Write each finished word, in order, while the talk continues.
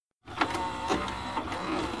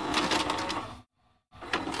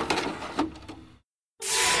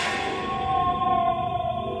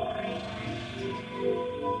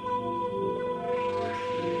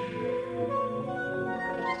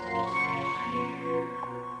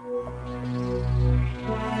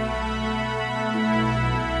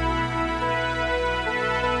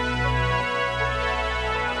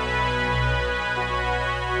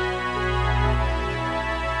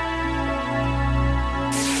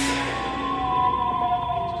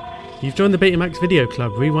You've joined the Betamax Video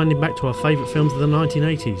Club, rewinding back to our favourite films of the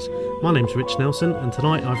 1980s. My name's Rich Nelson, and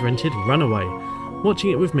tonight I've rented Runaway. Watching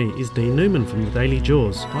it with me is Dean Newman from the Daily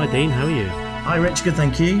Jaws. Hi Dean, how are you? Hi Rich, good,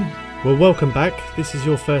 thank you. Well, welcome back. This is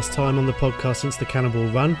your first time on the podcast since the Cannibal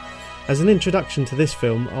Run. As an introduction to this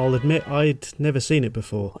film, I'll admit I'd never seen it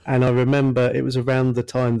before. And I remember it was around the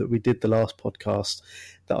time that we did the last podcast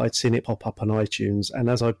that I'd seen it pop up on iTunes. And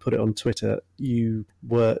as I put it on Twitter, you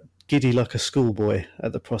were giddy like a schoolboy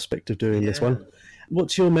at the prospect of doing this one.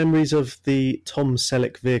 What's your memories of the Tom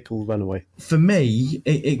Selleck vehicle Runaway? For me,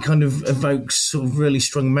 it kind of evokes sort of really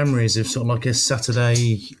strong memories of sort of like a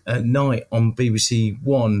Saturday night on BBC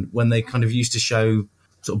One when they kind of used to show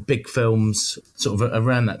sort of big films sort of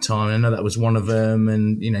around that time. I know that was one of them,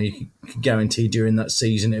 and you know, you could guarantee during that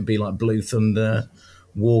season it'd be like Blue Thunder,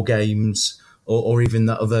 War Games, or even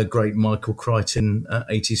that other great Michael Crichton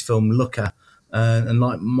 80s film Looker. And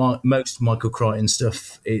like most Michael Crichton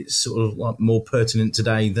stuff, it's sort of like more pertinent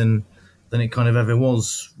today than it kind of ever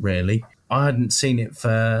was, really. I hadn't seen it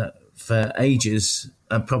for ages,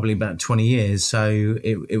 probably about 20 years, so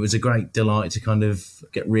it was a great delight to kind of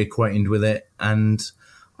get reacquainted with it, and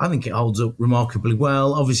I think it holds up remarkably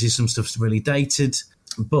well. Obviously, some stuff's really dated,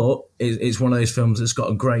 but it's one of those films that's got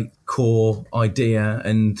a great core idea,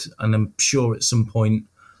 and I'm sure at some point,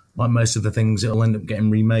 like most of the things, it'll end up getting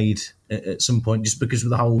remade at some point, just because of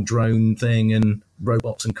the whole drone thing and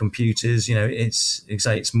robots and computers. You know,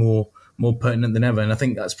 it's more pertinent than ever, and I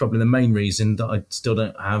think that's probably the main reason that I still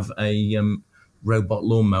don't have a robot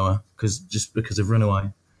lawnmower, because of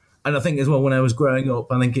Runaway. And I think as well, when I was growing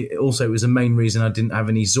up, I think it was the main reason I didn't have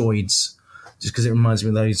any Zoids, just because it reminds me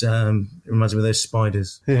of those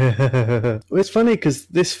spiders. Well, it's funny because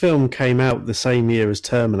this film came out the same year as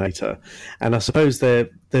Terminator, and I suppose they're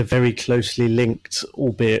very closely linked,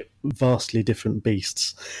 albeit vastly different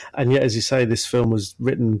beasts. And yet, as you say, this film was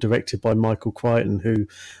written and directed by Michael Crichton, who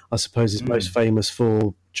I suppose is most famous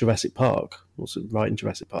for Jurassic Park, also writing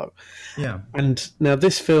Jurassic Park. Yeah. And now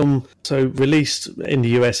this film, so released in the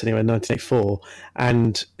US anyway in 1984,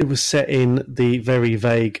 and it was set in the very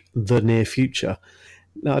vague the near future.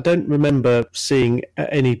 Now, I don't remember seeing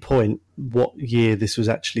at any point what year this was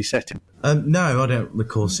actually set in. No, I don't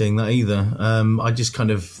recall seeing that either. I just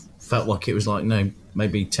kind of felt like it was like,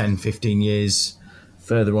 maybe 10, 15 years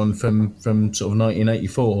further on from sort of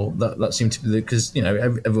 1984. That seemed to be because, you know,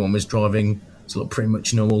 everyone was driving sort of pretty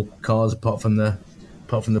much normal cars apart from the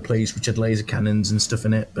police, which had laser cannons and stuff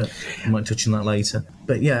in it, but I might touch on that later.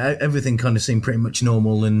 But yeah, everything kind of seemed pretty much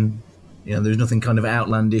normal, and you know, there was nothing kind of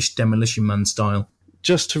outlandish Demolition Man style.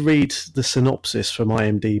 Just to read the synopsis from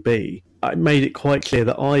IMDb, I made it quite clear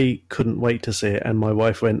that I couldn't wait to see it, and my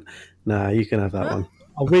wife went, "Nah, you can have that one."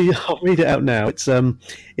 I'll read it out now. It's in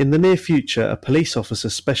the near future, a police officer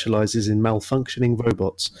specialises in malfunctioning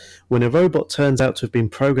robots. When a robot turns out to have been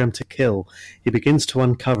programmed to kill, he begins to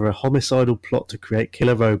uncover a homicidal plot to create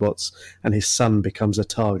killer robots, and his son becomes a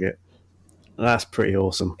target. That's pretty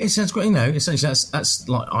awesome. It sounds great, you know. Essentially, that's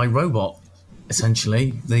like iRobot,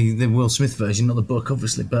 essentially the Will Smith version, not the book,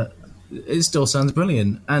 obviously, but it still sounds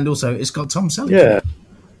brilliant. And also, it's got Tom Selleck. Yeah.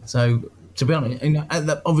 So, to be honest, you know,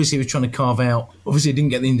 obviously he was trying to carve out. Obviously, he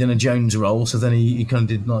didn't get the Indiana Jones role, so then he kind of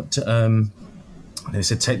did like. They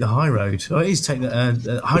said take the high road. Oh, it is take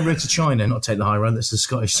the high road to China, not take the high road. That's the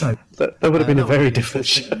Scottish soap. That would have been a very different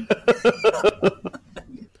show.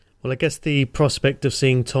 Well, I guess the prospect of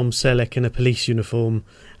seeing Tom Selleck in a police uniform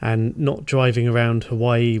and not driving around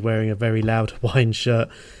Hawaii wearing a very loud Hawaiian shirt,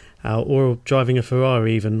 or driving a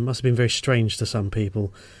Ferrari even, must have been very strange to some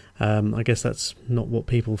people. I guess that's not what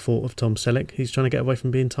people thought of Tom Selleck. He's trying to get away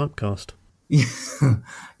from being typecast.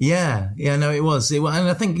 Yeah, no, it was. And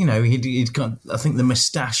I think, you know, he'd got, I think the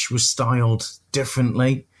moustache was styled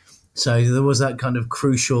differently. So there was that kind of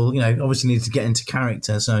crucial, you know, obviously needed to get into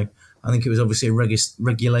character. So I think it was obviously a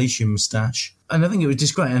regulation moustache. And I think it was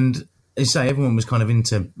just great. And as you say, everyone was kind of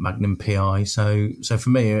into Magnum PI. So for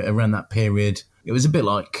me, around that period, it was a bit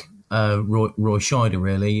like Roy Scheider,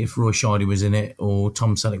 really. If Roy Scheider was in it or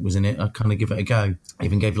Tom Selleck was in it, I'd kind of give it a go. I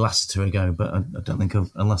even gave Lasseter a go, but I don't think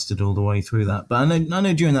I lasted all the way through that. But I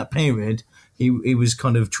know during that period, he was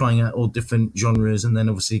kind of trying out all different genres, and then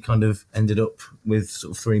obviously kind of ended up with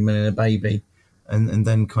sort of 3 Men and a Baby, and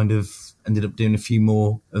then kind of ended up doing a few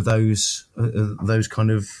more of those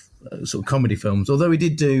kind of sort of comedy films. Although he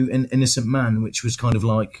did do An Innocent Man, which was kind of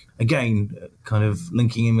like, again, kind of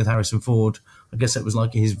linking in with Harrison Ford. I guess that was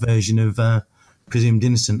like his version of presumed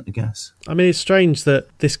innocent, I guess. I mean, it's strange that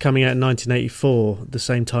this coming out in 1984, the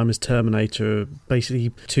same time as Terminator,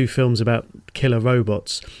 basically two films about killer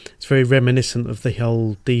robots. It's very reminiscent of the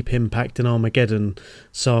whole Deep Impact and Armageddon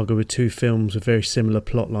saga, with two films with very similar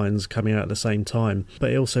plot lines coming out at the same time.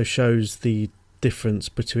 But it also shows the difference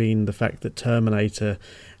between the fact that Terminator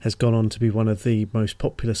has gone on to be one of the most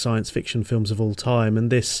popular science fiction films of all time,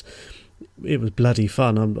 and this, it was bloody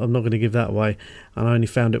fun. I'm not going to give that away, and I only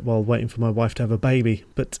found it while waiting for my wife to have a baby,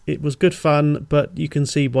 but it was good fun. But you can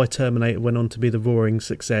see why Terminator went on to be the roaring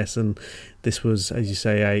success, and this was, as you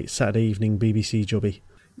say, a Saturday evening BBC jobby.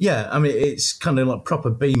 Yeah, I mean, it's kind of like proper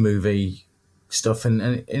B-movie stuff,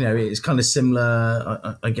 and you know, it's kind of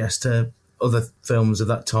similar, I guess, to other films of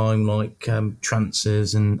that time, like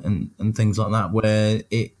Trancers and things like that, where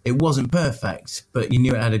it wasn't perfect, but you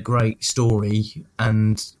knew it had a great story,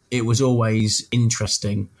 and it was always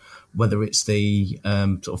interesting, whether it's the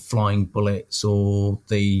sort of flying bullets or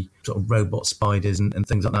the sort of robot spiders and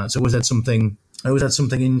things like that. So I always had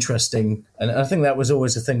something interesting. And I think that was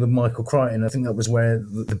always the thing with Michael Crichton. I think that was where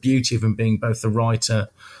the beauty of him being both the writer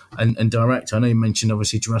and director. I know you mentioned,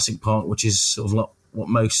 obviously, Jurassic Park, which is sort of like what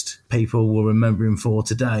most people will remember him for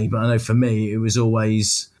today. But I know for me, it was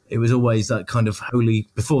always that kind of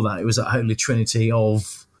before that, it was that holy trinity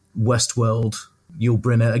of Westworld, Yul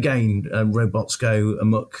Brynner. Again, robots go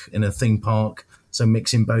amok in a theme park. So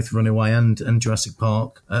mixing both Runaway and Jurassic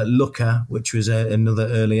Park. Looker, which was another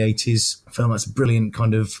early 80s film. That's a brilliant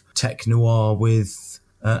kind of tech noir with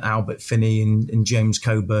Albert Finney and James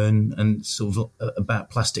Coburn, and sort of about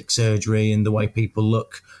plastic surgery and the way people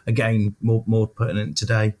look. Again, more pertinent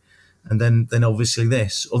today. And then obviously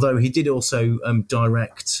this. Although he did also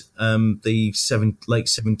direct the late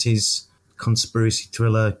 70s conspiracy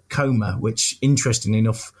thriller Coma, which, interestingly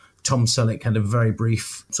enough, Tom Selleck had a very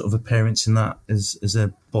brief sort of appearance in that as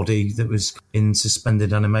a body that was in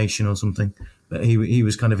suspended animation or something. But he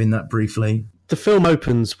was kind of in that briefly. The film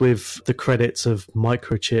opens with the credits of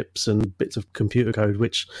microchips and bits of computer code,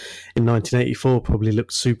 which in 1984 probably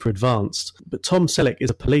looked super advanced. But Tom Selleck is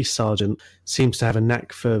a police sergeant, seems to have a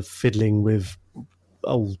knack for fiddling with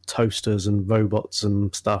old toasters and robots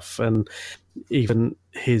and stuff. And even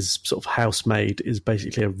his sort of housemaid is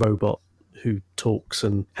basically a robot who talks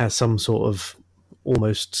and has some sort of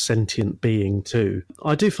almost sentient being too.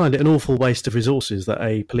 I do find it an awful waste of resources that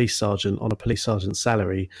a police sergeant on a police sergeant's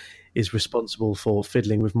salary is responsible for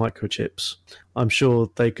fiddling with microchips. I'm sure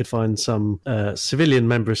they could find some civilian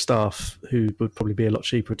member of staff who would probably be a lot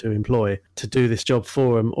cheaper to employ to do this job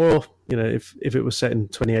for them. Or, you know, if it was set in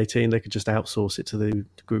 2018, they could just outsource it to the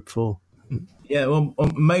Group 4. Yeah, well,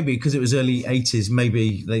 maybe because it was early 80s,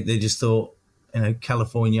 maybe they just thought, you know,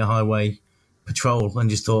 California Highway Patrol, and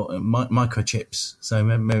just thought microchips. So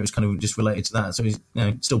maybe it was kind of just related to that. So it's, you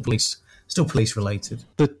know, still police related.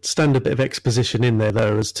 The standard bit of exposition in there,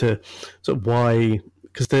 though, as to sort of why,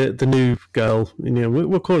 because the new girl, you know,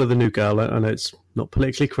 we'll call her the new girl. I know it's not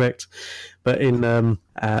politically correct, but in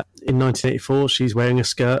 1984, she's wearing a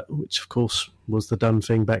skirt, which of course was the done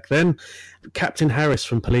thing back then. Captain Harris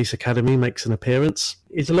from Police Academy makes an appearance.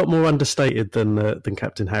 He's a lot more understated than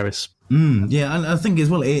Captain Harris. Yeah, and I think as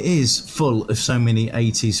well, it is full of so many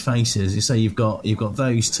 80s faces. You say you've got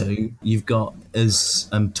those two. You've got, as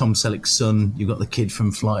Tom Selleck's son, you've got the kid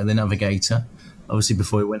from Flight of the Navigator, obviously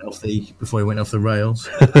before he went off the rails.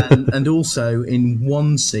 and also in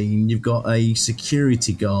one scene, you've got a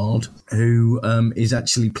security guard who is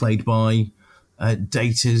actually played by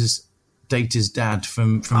Data's dad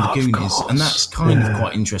from the Goonies, and that's kind of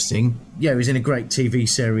quite interesting. Yeah, he was in a great TV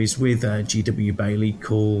series with G.W. Bailey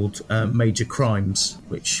called Major Crimes,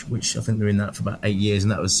 which I think they're in that for about 8 years,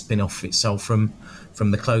 and that was a spin-off itself from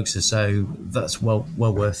The Closer, so that's well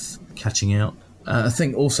worth catching out. I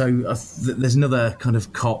think also there's another kind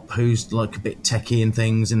of cop who's like a bit techie and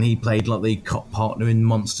things, and he played like the cop partner in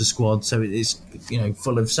Monster Squad. So it's, you know,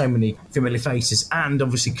 full of so many familiar faces, and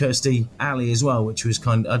obviously Kirstie Alley as well, which was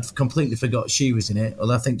I'd completely forgot she was in it.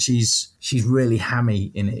 Although I think she's really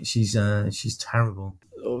hammy in it. She's terrible.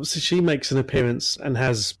 So she makes an appearance and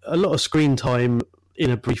has a lot of screen time in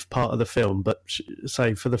a brief part of the film, but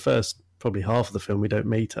say for the first probably half of the film we don't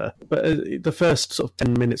meet her, but the first sort of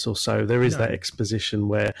 10 minutes or so there is that exposition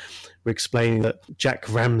where we're explaining that Jack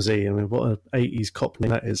Ramsey, I mean, what an 80s cop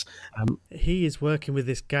name that is, he is working with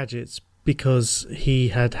this gadgets because he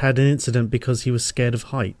had an incident because he was scared of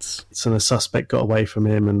heights, and a suspect got away from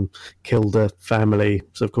him and killed a family,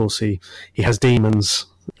 so of course he has demons.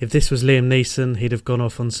 If this was Liam Neeson, he'd have gone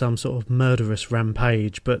off on some sort of murderous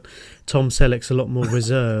rampage, but Tom Selleck's a lot more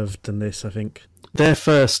reserved than this, I think. their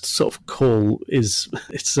first sort of call is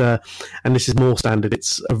and this is more standard.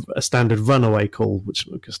 It's a standard runaway call, which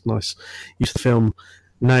is just nice use of the film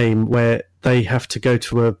name, where they have to go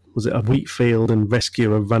to a wheat field and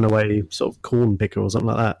rescue a runaway sort of corn picker or something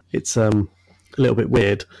like that. It's a little bit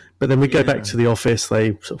weird. But then we go back to the office,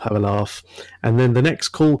 they sort of have a laugh, and then the next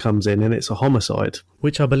call comes in and it's a homicide.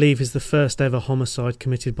 Which I believe is the first ever homicide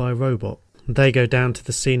committed by a robot. They go down to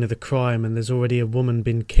the scene of the crime and there's already a woman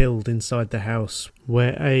been killed inside the house,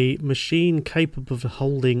 where a machine capable of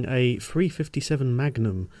holding a .357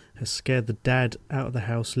 Magnum has scared the dad out of the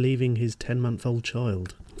house, leaving his 10-month-old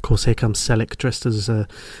child. Of course, here comes Selleck, dressed as the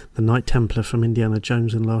Knight Templar from Indiana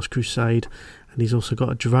Jones and Last Crusade, and he's also got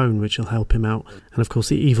a drone which will help him out. And of course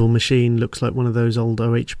the evil machine looks like one of those old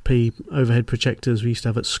OHP overhead projectors we used to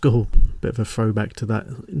have at school. Bit of a throwback to that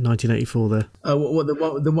 1984 there. Oh,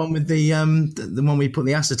 the one with the one we put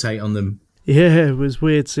the acetate on them? Yeah, it was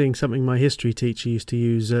weird seeing something my history teacher used to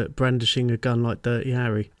use, brandishing a gun like Dirty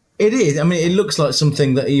Harry. It is. I mean, it looks like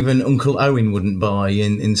something that even Uncle Owen wouldn't buy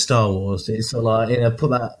in Star Wars. It's sort of like,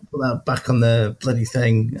 put that back on the bloody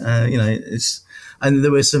thing. It's. And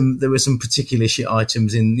there were some particular shit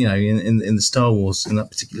items in the Star Wars, in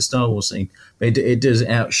that particular Star Wars scene, but it does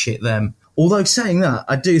outshit them. Although saying that,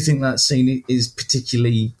 I do think that scene is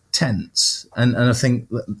particularly tense, and I think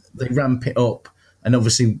that they ramp it up. And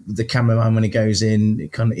obviously, the cameraman, when he goes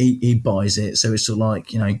in, he buys it. So it's sort of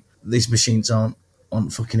like, these machines aren't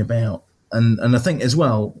fucking about. And I think as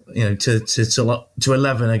well, to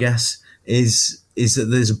 11, I guess, is that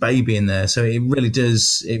there's a baby in there. So it really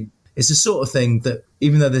does. It's the sort of thing that,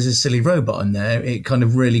 even though there's a silly robot in there, it kind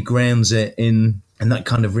of really grounds it in that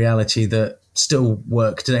kind of reality that still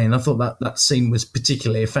work today. And I thought that scene was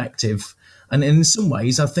particularly effective. And in some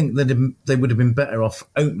ways, I think that they would have been better off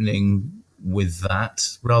opening with that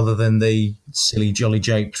rather than the silly jolly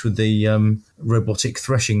japes with the robotic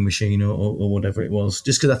threshing machine or whatever it was.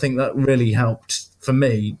 Just because I think that really helped, for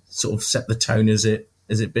me, sort of set the tone as it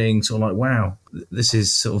being sort of like, wow, this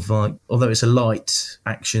is sort of like, although it's a light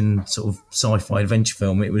action sort of sci-fi adventure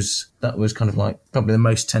film, that was kind of like probably the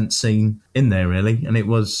most tense scene in there, really. And it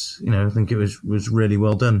was, I think it was really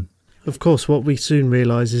well done. Of course, what we soon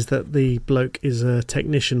realise is that the bloke is a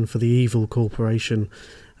technician for the evil corporation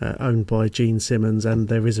owned by Gene Simmons, and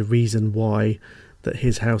there is a reason why that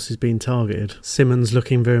his house is being targeted. Simmons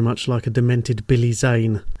looking very much like a demented Billy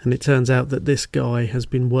Zane, and it turns out that this guy has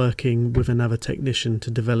been working with another technician to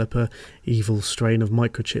develop a evil strain of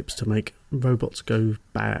microchips to make robots go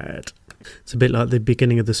bad. It's a bit like the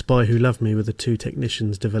beginning of The Spy Who Loved Me, with the two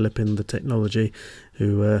technicians developing the technology,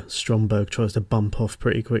 who Stromberg tries to bump off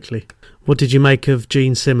pretty quickly. What did you make of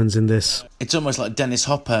Gene Simmons in this? It's almost like Dennis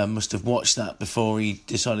Hopper must have watched that before he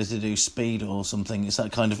decided to do Speed or something. It's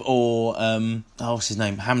that kind of, or what's his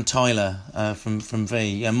name, Ham Tyler from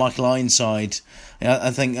V. Yeah, Michael Ironside.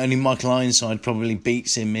 I think only Michael Ironside probably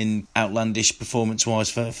beats him in outlandish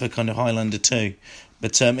performance-wise for kind of Highlander 2.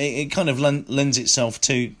 But it kind of lends itself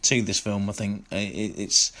to this film, I think. It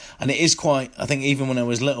is quite, I think even when I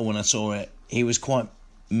was little when I saw it, he was quite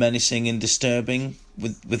menacing and disturbing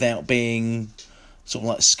without being sort of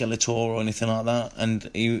like Skeletor or anything like that. And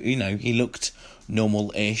he looked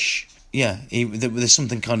normal-ish. Yeah, there's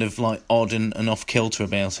something kind of like odd and off-kilter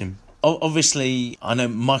about him. Obviously, I know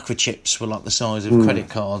microchips were like the size of credit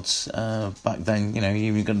cards back then.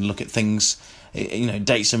 You were going to look at things,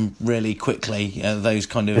 dates them really quickly. Those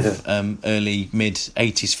kind of early,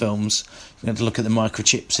 mid-80s films. You had to look at the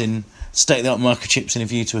microchips in, state-of-the-art microchips in A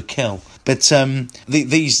View to a Kill. But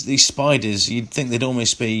these spiders, you'd think they'd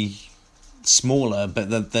almost be smaller,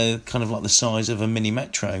 but they're kind of like the size of a mini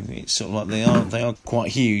metro. It's sort of like they are quite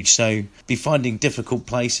huge. So be finding difficult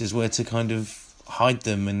places where to kind of hide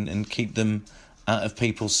them and keep them out of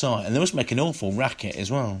people's sight. And they must make an awful racket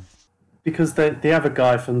as well. Because the other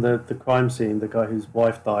guy from the crime scene, the guy whose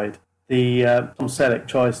wife died, Tom Selleck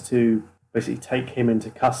tries to basically take him into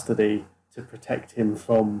custody to protect him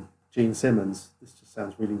from Gene Simmons. This just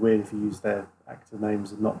sounds really weird if you use their actor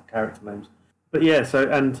names and not character names. But yeah,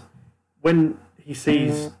 and when he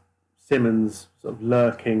sees Simmons sort of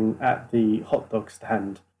lurking at the hot dog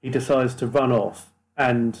stand, he decides to run off,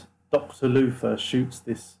 and Dr. Luther shoots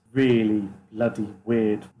this really bloody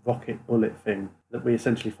weird rocket bullet thing that we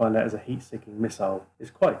essentially find out is a heat-seeking missile.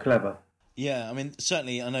 It's quite clever. Yeah, I mean,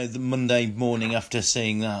 certainly I know the Monday morning after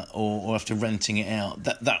seeing that or after renting it out,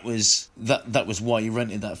 that was why you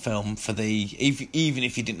rented that film, for even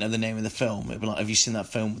if you didn't know the name of the film, it'd be like, have you seen that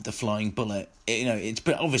film with the flying bullet?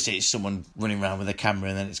 But obviously it's someone running around with a camera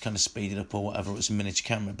and then it's kind of speeded up or whatever, it's a miniature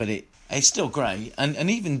camera, but it's still great, and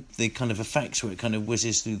even the kind of effects where it kind of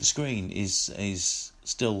whizzes through the screen is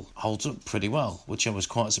still holds up pretty well, which I was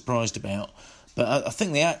quite surprised about. But I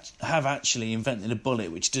think they have actually invented a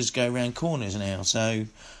bullet which does go around corners now. So,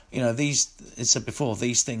 as I said before,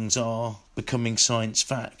 these things are becoming science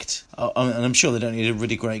fact. And I'm sure they don't need a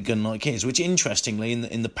really great gun like his, which interestingly,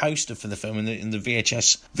 in the poster for the film, in the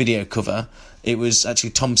VHS video cover, it was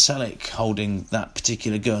actually Tom Selleck holding that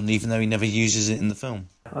particular gun, even though he never uses it in the film.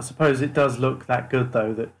 I suppose it does look that good,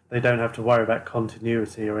 though, that they don't have to worry about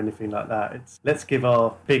continuity or anything like that. It's let's give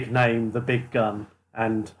our big name the big gun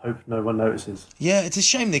and hope no one notices. Yeah, it's a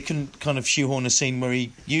shame they couldn't kind of shoehorn a scene where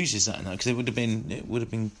he uses that now, because it would have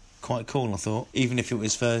been quite cool, I thought, even if it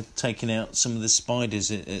was for taking out some of the spiders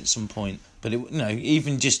at some point. But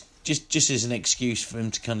even just as an excuse for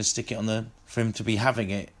him to kind of stick it for him to be having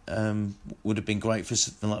it, would have been great for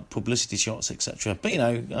something like publicity shots, etc. But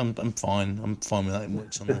I'm fine. I'm fine with that. It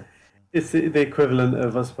works on that. It's the equivalent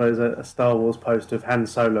of, I suppose, a Star Wars poster of Han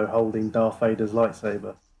Solo holding Darth Vader's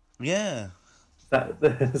lightsaber. Yeah.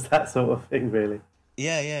 It's that sort of thing, really.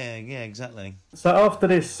 Yeah, exactly. So after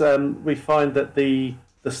this, we find that the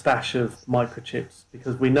stash of microchips,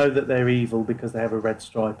 because we know that they're evil because they have a red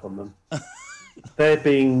stripe on them, they're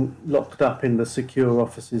being locked up in the secure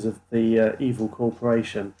offices of the evil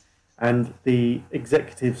corporation, and the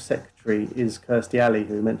executive secretary is Kirstie Alley,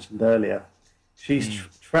 who we mentioned earlier. She's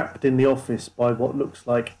trapped in the office by what looks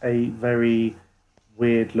like a very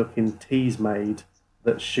weird-looking tease maid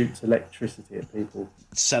that shoots electricity at people.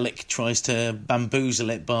 Selleck tries to bamboozle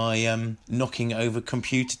it by knocking over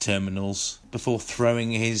computer terminals before throwing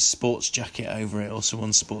his sports jacket over it, or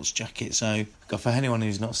someone's sports jacket. So, God, for anyone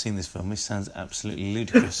who's not seen this film, this sounds absolutely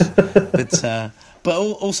ludicrous. But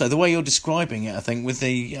also the way you're describing it, I think, with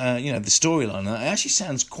the the storyline, it actually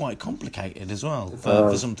sounds quite complicated as well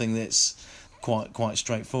for something that's quite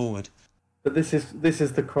straightforward. But this is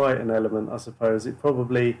the Crichton element, I suppose. It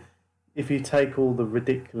probably, if you take all the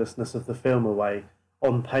ridiculousness of the film away,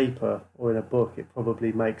 on paper or in a book, it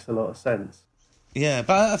probably makes a lot of sense. Yeah,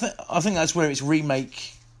 but I think that's where its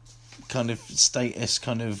remake kind of status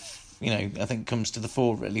I think comes to the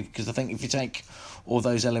fore, really, because I think if you take all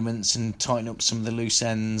those elements and tighten up some of the loose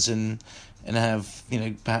ends and have,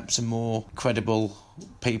 perhaps some more credible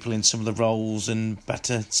people in some of the roles and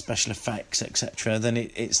better special effects, etc., then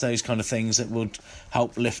it's those kind of things that would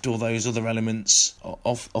help lift all those other elements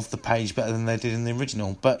off the page better than they did in the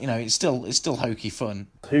original. But it's still hokey fun.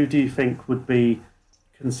 Who do you think would be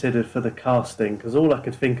considered for the casting? Because all I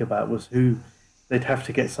could think about was who they'd have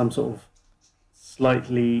to get some sort of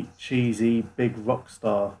slightly cheesy big rock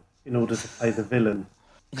star in order to play the villain.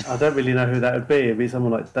 I don't really know who that would be. It'd be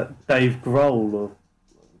someone like that, Dave Grohl or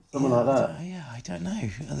someone like that. I don't know.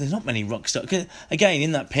 There's not many rock stars. Again,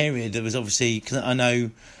 in that period, there was obviously, because I know,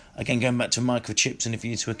 again, going back to Microchips and If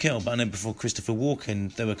You to a Kill, but I know before Christopher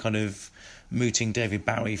Walken, they were kind of mooting David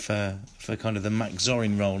Bowie for kind of the Max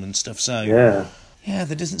Zorin role and stuff. So yeah,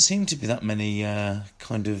 there doesn't seem to be that many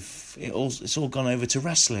it's all gone over to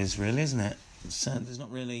wrestlers, really, isn't it? There's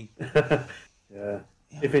not really. Yeah.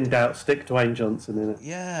 If in doubt, stick Dwayne Johnson in it.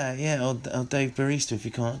 Yeah, or Dave Bautista if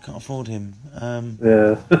you can't afford him.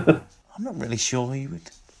 Yeah. I'm not really sure he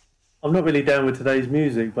would. I'm not really down with today's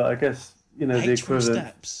music, but I guess the H equivalent. From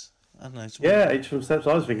Steps. I don't know. Yeah, H from Steps.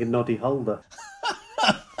 I was thinking Noddy Holder.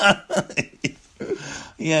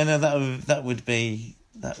 Yeah, no, that would be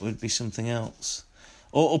something else.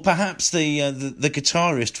 Or perhaps the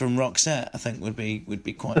guitarist from Roxette, I think would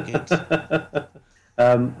be quite good.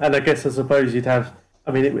 And I guess I suppose you'd have.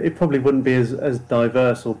 I mean, it probably wouldn't be as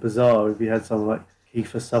diverse or bizarre if you had someone like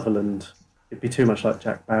Kiefer Sutherland. It'd be too much like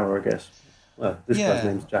Jack Bauer, I guess. Well, this guy's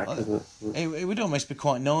name's Jack, isn't it? It would almost be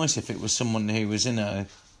quite nice if it was someone who was in a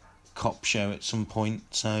cop show at some point.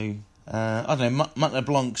 So I don't know. Matt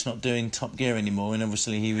LeBlanc's not doing Top Gear anymore, and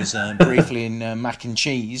obviously he was briefly in Mac and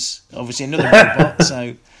Cheese. Obviously another robot,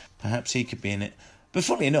 so perhaps he could be in it. But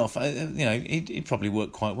funnily enough, he'd probably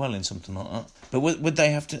work quite well in something like that. But would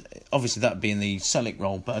they have to? Obviously, that'd be in the Selleck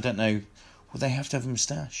role. But I don't know. Would they have to have a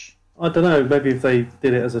moustache? I don't know. Maybe if they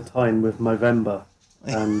did it as a tie-in with Movember,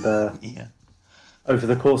 and over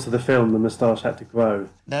the course of the film, the moustache had to grow.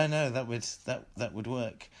 No, that would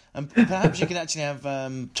work. And perhaps you could actually have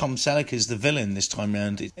Tom Selleck as the villain this time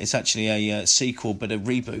round. It's actually a sequel, but a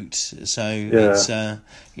reboot. So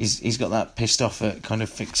he's got that pissed off at kind of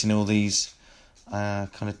fixing all these kind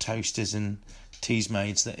of toasters and tease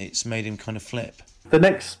maids that it's made him kind of flip. The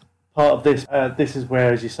next part of this is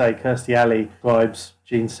where, as you say, Kirstie Alley describes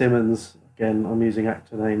Gene Simmons. Again, I'm using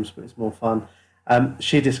actor names, but it's more fun.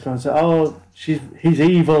 She describes it, he's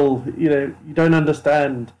evil, you don't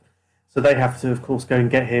understand. So they have to, of course, go and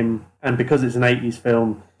get him. And because it's an 80s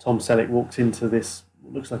film, Tom Selleck walks into this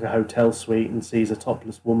looks like a hotel suite and sees a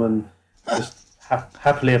topless woman just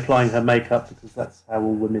happily applying her makeup, because that's how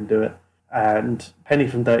all women do it. And Penny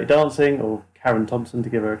from Dirty Dancing, or Karen Thompson to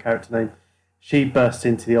give her a character name, she bursts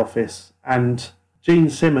into the office, and Gene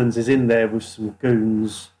Simmons is in there with some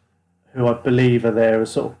goons who I believe are there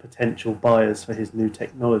as sort of potential buyers for his new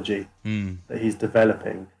technology that he's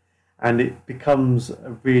developing. And it becomes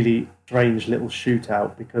a really strange little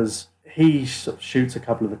shootout, because he sort of shoots a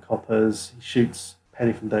couple of the coppers, he shoots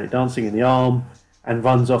Penny from Dirty Dancing in the arm, and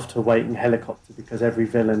runs off to a waiting helicopter, because every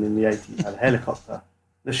villain in the 80s had a helicopter.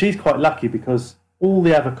 Now, she's quite lucky because all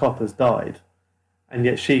the other coppers died, and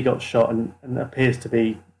yet she got shot and appears to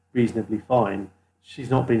be reasonably fine.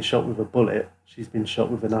 She's not been shot with a bullet, she's been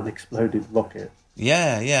shot with an unexploded rocket.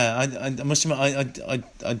 Yeah. I must admit,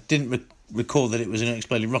 I didn't recall that it was an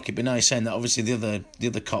unexploded rocket, but now you're saying that obviously the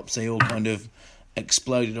other cops, they all kind of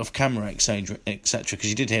exploded off camera, etc., because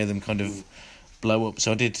you did hear them kind of blow up.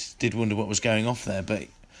 So I did wonder what was going off there. But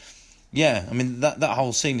yeah, I mean that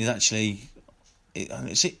whole scene is actually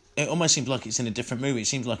it almost seems like it's in a different movie. It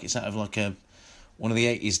seems like it's out of like one of the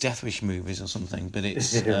 80s Death Wish movies or something. But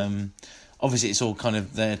it's obviously it's all kind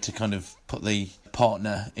of there to kind of put the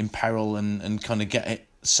partner in peril and kind of get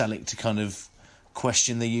Selleck to kind of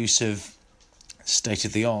question the use of state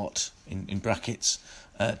of the art in brackets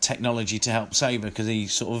technology to help save her, because he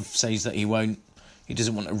sort of says that he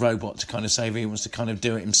doesn't want a robot to kind of save her, he wants to kind of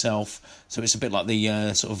do it himself. So it's a bit like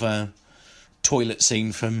the sort of toilet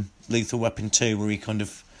scene from Lethal Weapon 2, where he kind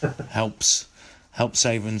of helps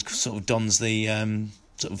save her and sort of dons the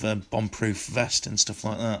sort of bomb-proof vest and stuff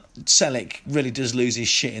like that. Selleck really does lose his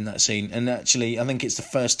shit in that scene, and actually I think it's the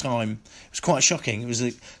first time. It was quite shocking. It was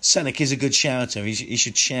Selleck is a good shouter. He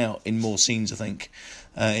should shout in more scenes, I think,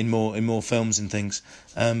 in more films and things.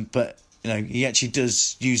 But you know, he actually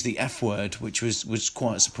does use the F word, which was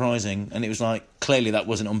quite surprising, and it was like, clearly that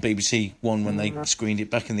wasn't on BBC One when they screened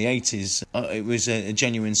it back in the 80s. It was a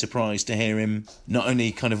genuine surprise to hear him not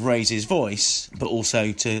only kind of raise his voice, but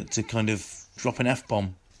also to kind of drop an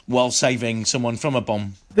F-bomb while saving someone from a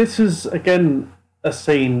bomb. This is, again, a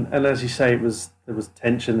scene, and as you say, there was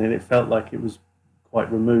tension, and it felt like it was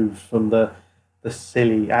quite removed from the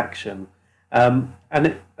silly action. And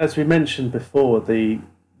as we mentioned before,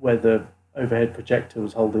 where the overhead projector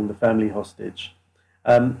was holding the family hostage,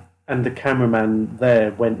 and the cameraman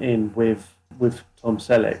there went in with Tom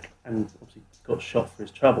Selleck and obviously got shot for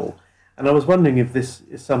his trouble. And I was wondering if this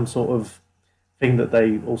is some sort of thing that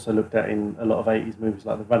they also looked at in a lot of 80s movies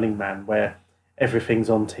like The Running Man, where everything's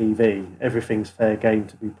on TV, everything's fair game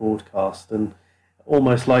to be broadcast, and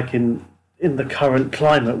almost like in the current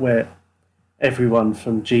climate where everyone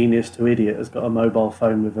from genius to idiot has got a mobile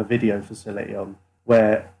phone with a video facility on,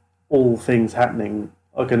 where all things happening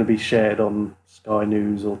are going to be shared on Sky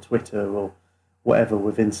News or Twitter or whatever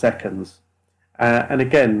within seconds. And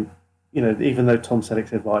again, you know, even though Tom Selleck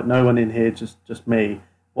said, right, no one in here, just me,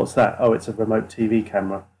 what's that? Oh, it's a remote TV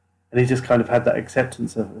camera. And he just kind of had that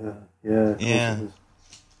acceptance of, yeah.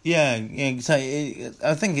 So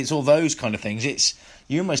I think it's all those kind of things.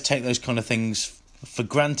 You almost take those kind of things for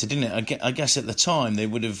granted, didn't it? I guess at the time they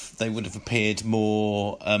would have appeared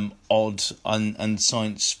more odd and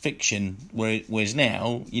science fiction, whereas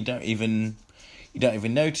now you don't even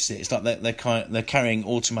notice it. It's like they're carrying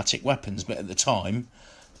automatic weapons, but at the time,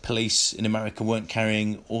 police in America weren't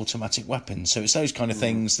carrying automatic weapons. So it's those kind of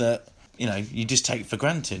things that, you know, you just take for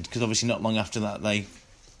granted, because obviously not long after that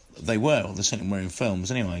they were, or they certainly were in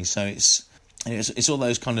films anyway. So it's all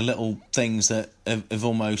those kind of little things that have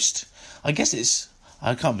almost, I guess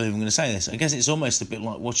I can't believe I'm going to say this, I guess it's almost a bit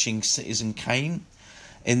like watching Citizen Kane,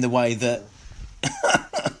 in the way that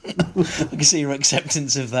I can see your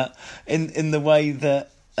acceptance of that, in the way that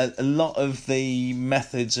a lot of the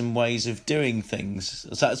methods and ways of doing things,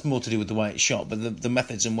 so that's more to do with the way it's shot, but the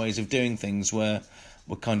methods and ways of doing things were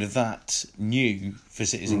kind of that new for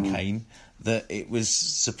Citizen Kane, that it was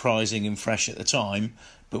surprising and fresh at the time,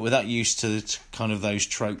 but we're that used to kind of those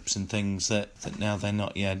tropes and things that now they're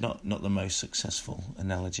not the most successful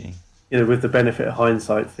analogy. You know, with the benefit of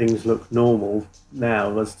hindsight, things look normal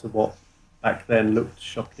now as to what back then looked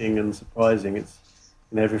shocking and surprising. It's,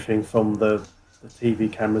 you know, everything from the TV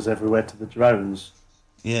cameras everywhere to the drones.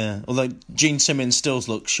 Yeah, although Gene Simmons still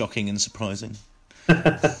looks shocking and surprising.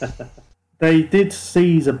 They did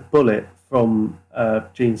seize a bullet from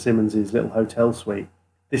Gene Simmons' little hotel suite.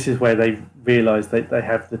 This is where they realise that they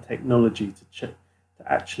have the technology to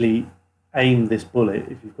actually aim this bullet,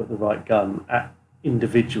 if you've got the right gun, at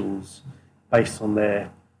individuals based on their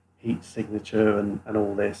heat signature and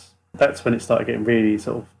all this. That's when it started getting really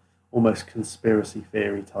sort of almost conspiracy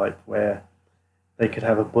theory type, where they could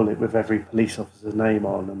have a bullet with every police officer's name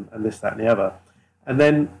on, and this, that, and the other. And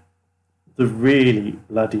then the really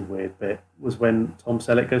bloody weird bit was when Tom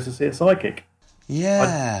Selleck goes to see a psychic.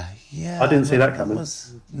 Yeah. I didn't see that coming.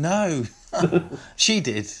 No, she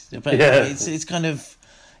did. But Yeah. it's kind of,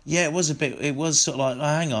 it was a bit. It was sort of like, oh,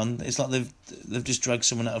 hang on, it's like they've just drugged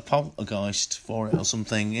someone out of Poltergeist for it or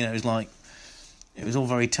something. You know, it was all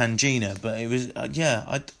very Tangina, but it was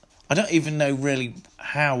I don't even know really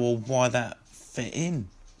how or why that fit in.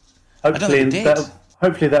 Hopefully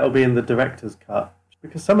that'll be in the director's cut,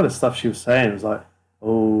 because some of the stuff she was saying was like,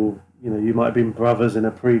 oh, you might have been brothers in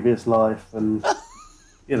a previous life, and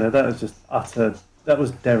that was just that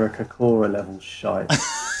was Derek Acora level shite.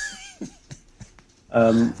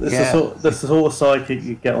 That's the sort of psychic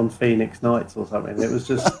you get on Phoenix Nights or something. It was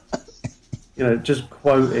just just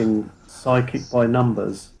quoting psychic by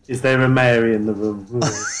numbers. Is there a Mary in the room?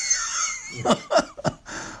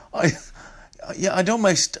 I'd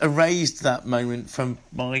almost erased that moment from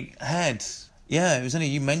my head. Yeah, it was only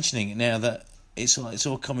you mentioning it now that it's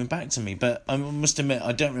all coming back to me. But I must admit,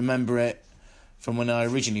 I don't remember it from when I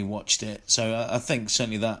originally watched it. So I think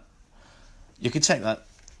certainly that you could take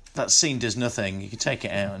that scene does nothing. You could take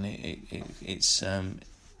it out, and it's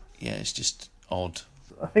just odd.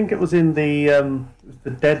 I think it was in the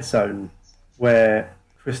Dead Zone where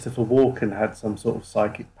Christopher Walken had some sort of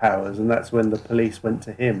psychic powers, and that's when the police went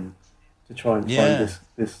to him to try and find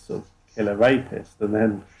this sort of killer rapist,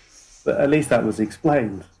 but at least that was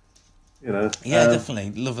explained.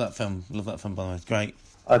 Definitely love that film. By the way, it's great.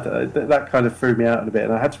 That kind of threw me out a bit,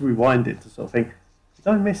 and I had to rewind it to sort of think, did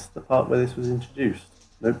I miss the part where this was introduced?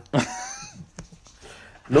 Nope.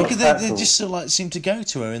 Because they just sort of like seem to go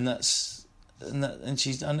to her, and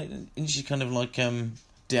she's kind of like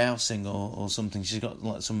dousing or something. She's got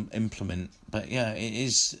like some implement, but yeah, it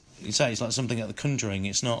is. You say it's like something at The Conjuring.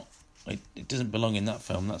 It's not. It doesn't belong in that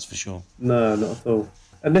film. That's for sure. No, not at all.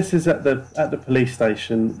 And this is at the police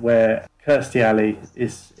station where Kirstie Alley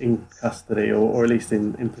is in custody, or at least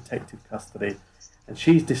in protective custody, and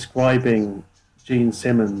she's describing Gene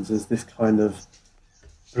Simmons as this kind of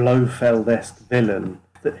Blofeld-esque villain.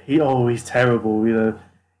 That he's terrible.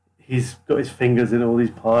 He's got his fingers in all these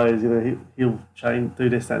pies. He'll do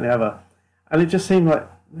this, that, and the other. And it just seemed like,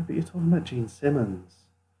 no, but you're talking about Gene Simmons.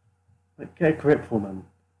 Like, get a grip, woman.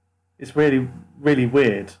 It's really, really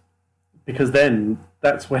weird, because then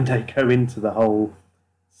that's when they go into the whole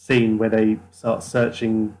scene where they start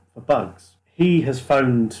searching for bugs. He has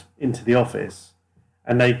phoned into the office,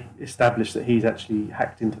 and they establish that he's actually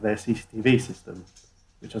hacked into their CCTV system,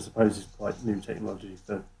 which I suppose is quite new technology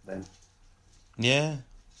for them. Yeah.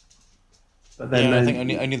 But then I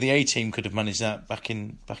think only the A-Team could have managed that back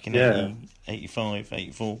in 85,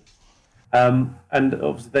 84. And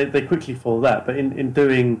obviously they quickly follow that, but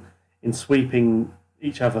in sweeping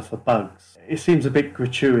each other for bugs, it seems a bit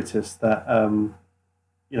gratuitous that Tom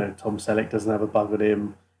Selleck doesn't have a bug on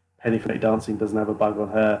him, Penny Fake Dancing doesn't have a bug on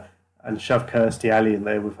her, and shove Kirstie Alley in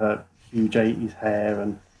there with her huge 80s hair,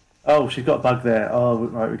 and she's got a bug there. Oh,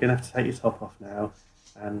 right, we're going to have to take your top off now.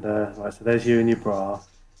 And, right, so there's you in your bra.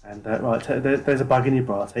 And, there's a bug in your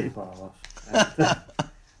bra, take your bra off.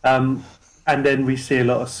 And then we see a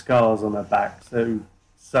lot of scars on her back. So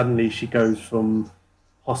suddenly she goes from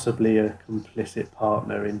possibly a complicit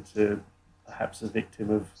partner into perhaps a victim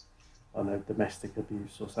of, domestic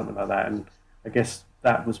abuse or something like that. And I guess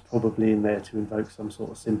that was probably in there to invoke some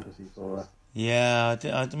sort of sympathy for her. Yeah,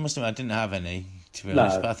 I must admit I didn't have any, to be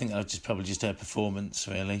honest, but I think that was probably just her performance,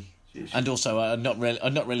 really. And also, I'd not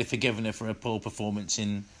really forgiven her for her poor performance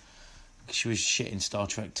she was shit in Star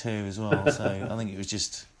Trek 2 as well. So I think it was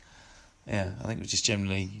just,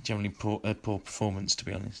 generally poor performance, to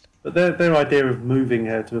be honest. But their idea of moving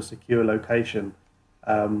her to a secure location,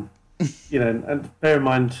 and bear in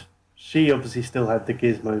mind, she obviously still had the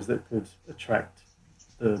gizmos that could attract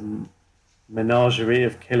the menagerie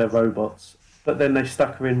of killer robots. But then they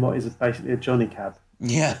stuck her in what is basically a Johnny cab.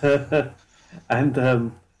 Yeah. And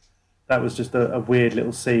that was just a weird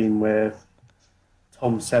little scene where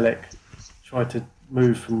Tom Selleck tried to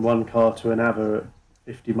move from one car to another at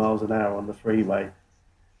 50 miles an hour on the freeway.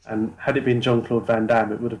 And had it been Jean-Claude Van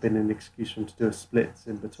Damme, it would have been an excuse for him to do a splits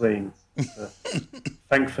in between.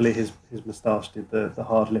 Thankfully, his moustache did the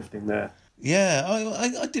hard lifting there. Yeah,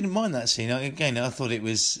 I didn't mind that scene. Again, I thought it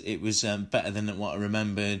was better than what I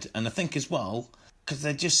remembered, and I think as well because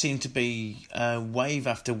there just seemed to be wave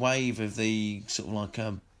after wave of the sort of like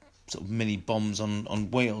sort of mini bombs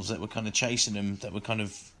on wheels that were kind of chasing them, that were kind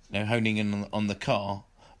of honing in on the car,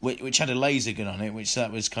 which had a laser gun on it, which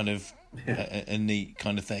that was kind of a neat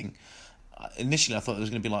kind of thing. initially I thought there was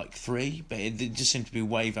going to be like 3, but it just seemed to be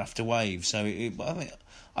wave after wave. So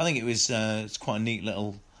I think it was it's quite a neat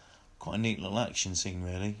little action scene,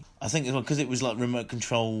 really. I think because it was like remote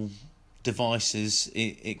control devices,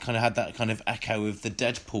 it kind of had that kind of echo of the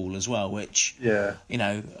Deadpool as well, which, you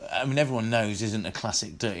know, I mean, everyone knows isn't a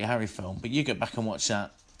classic Dirty Harry film, but you go back and watch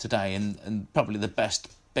that today, and probably the best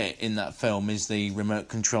bit in that film is the remote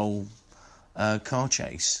control car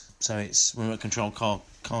chase. So it's remote control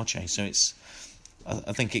car chase. So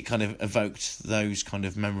I think it kind of evoked those kind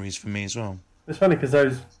of memories for me as well. It's funny because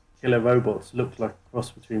those killer robots looked like a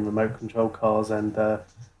cross between remote control cars and the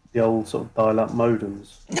old sort of dial-up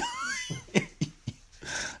modems.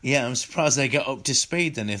 Yeah, I'm surprised they got up to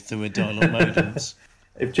speed then if there were dial-up modems.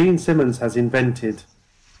 If Gene Simmons has invented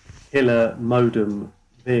killer modem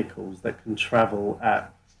vehicles that can travel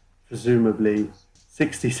at presumably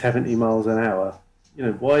 60, 70 miles an hour, you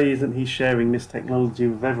know, why isn't he sharing this technology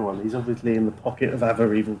with everyone? He's obviously in the pocket of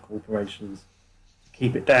other evil corporations to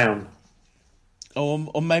keep it down.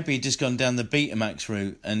 Or maybe he'd just gone down the Betamax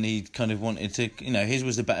route and he kind of wanted to, you know, his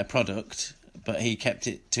was the better product, but he kept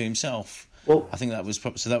it to himself. Well, I think that was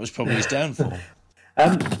probably his downfall.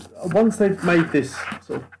 Once they've made this,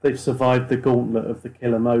 they've survived the gauntlet of the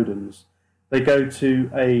killer modems, they go to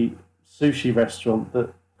a sushi restaurant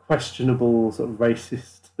that questionable, sort of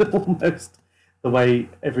racist, almost, the way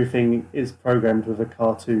everything is programmed with a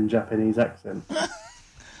cartoon Japanese accent.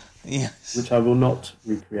 Yes. Which I will not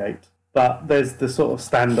recreate. But there's the sort of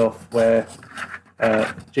standoff where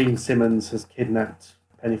Gene Simmons has kidnapped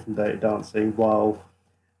Penny from Dirty Dancing while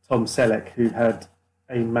Tom Selleck, who had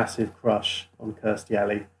a massive crush on Kirstie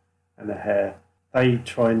Alley and her hair, they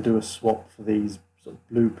try and do a swap for these sort of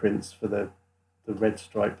blueprints for the red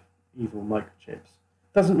stripe evil microchips.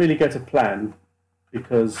 Doesn't really go to plan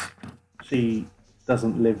because she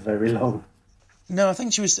doesn't live very long. No, I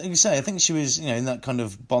think she was, like you say, you know, in that kind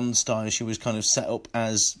of Bond style, she was kind of set up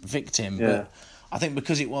as victim. Yeah. But I think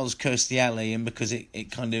because it was Kirstie Alley and because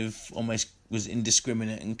it kind of almost was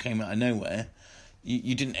indiscriminate and came out of nowhere,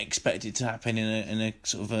 you didn't expect it to happen in a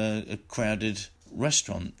sort of a crowded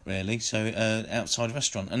restaurant, really. So outside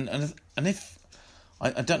restaurant, and if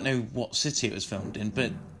I don't know what city it was filmed in,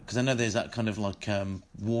 but because I know there's that kind of like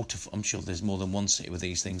waterfall. I'm sure there's more than one city with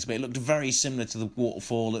these things, but it looked very similar to the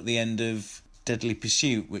waterfall at the end of Deadly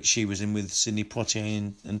Pursuit, which she was in with Sidney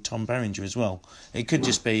Poitier and Tom Berenger as well. It could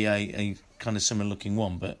just be a kind of similar looking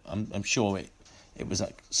one, but I'm sure it was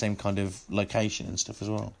that same kind of location and stuff as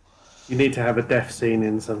well. You need to have a death scene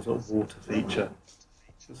in some sort of water feature,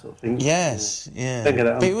 sort of thing. Yes, yeah.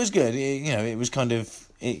 But it was good. It was kind of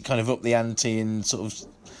upped the ante and sort of,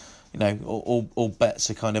 you know, all bets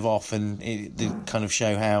are kind of off, and it did kind of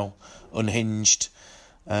show how unhinged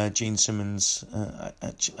Gene Simmons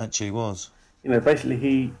actually was. You know, basically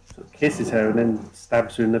he sort of kisses her and then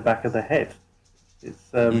stabs her in the back of the head. It's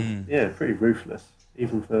pretty ruthless,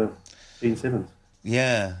 even for Gene Simmons.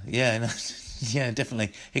 Yeah,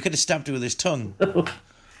 definitely. He could have stabbed her with his tongue.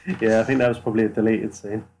 Yeah, I think that was probably a deleted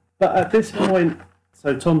scene. But at this point,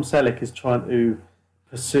 so Tom Selleck is trying to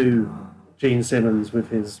pursue Gene Simmons with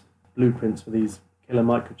his blueprints for these killer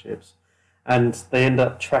microchips, and they end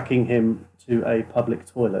up tracking him to a public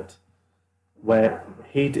toilet where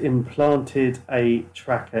he'd implanted a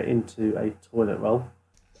tracker into a toilet roll.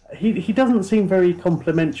 He doesn't seem very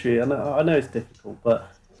complimentary, and I know it's difficult,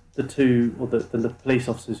 but the police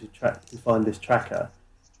officers who find this tracker,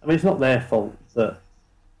 I mean, it's not their fault that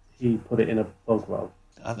he put it in a bog roll.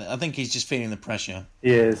 I think he's just feeling the pressure.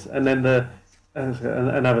 He is. And then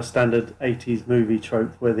another standard 80s movie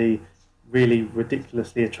trope where the really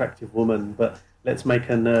ridiculously attractive woman, but let's make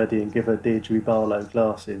her nerdy and give her Deirdre Barlow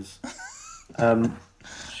glasses.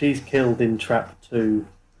 She's killed in Trap 2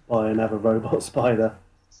 by another robot spider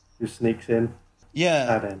who sneaks in.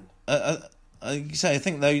 Yeah. Bad end. I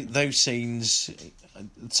think those scenes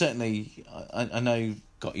certainly, I know,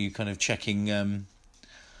 got you kind of checking.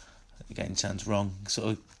 Again, sounds wrong. Sort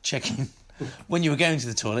of checking when you were going to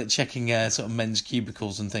the toilet, checking sort of men's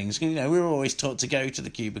cubicles and things. You know, we were always taught to go to the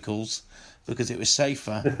cubicles because it was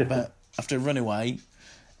safer. But after Runaway,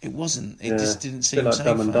 it wasn't. It just didn't seem like safer.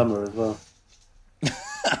 Dumb and Dumber as well.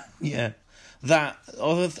 Yeah, that.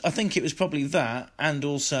 I think it was probably that, and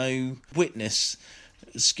also Witness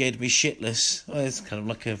scared me shitless. Well, it's kind of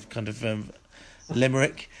like a kind of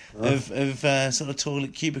limerick of sort of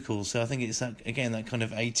toilet cubicles. So I think it's that kind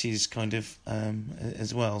of 80s kind of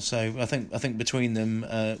as well. So I think between them,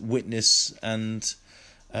 Witness and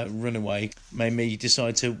Runaway made me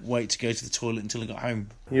decide to wait to go to the toilet until I got home.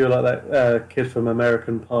 You were like that kid from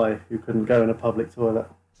American Pie who couldn't go in a public toilet.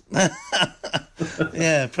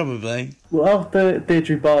 Yeah, probably. Well, after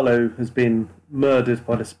Deirdre Barlow has been murdered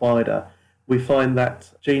by the spider, we find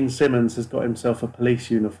that Gene Simmons has got himself a police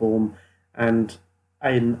uniform and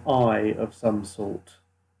an eye of some sort.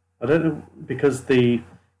 I don't know, because the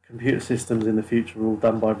computer systems in the future are all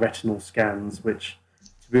done by retinal scans, which,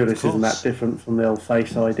 to be honest, isn't that different from the old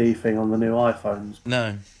Face ID thing on the new iPhones.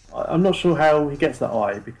 No. I'm not sure how he gets that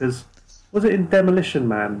eye, because was it in Demolition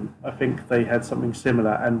Man? I think they had something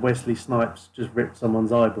similar, and Wesley Snipes just ripped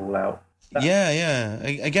someone's eyeball out. Yeah.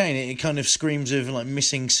 Again, it kind of screams of like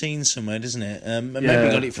missing scenes somewhere, doesn't it? Maybe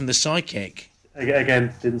got it from the Psychic.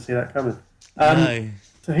 Again, didn't see that coming. No.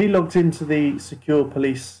 So he logged into the secure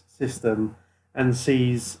police system and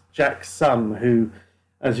sees Jack's son, who,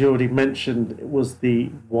 as you already mentioned, was the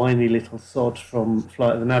whiny little sod from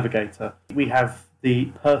Flight of the Navigator. We have the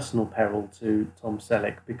personal peril to Tom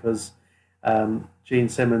Selleck because Gene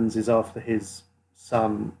Simmons is after his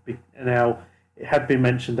son. Now, it had been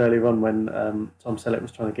mentioned earlier on when Tom Selleck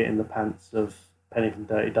was trying to get in the pants of Penny from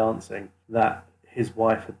Dirty Dancing that his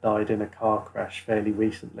wife had died in a car crash fairly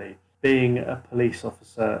recently. Being a police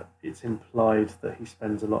officer, it's implied that he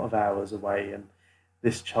spends a lot of hours away, and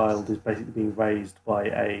this child is basically being raised by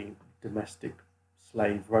a domestic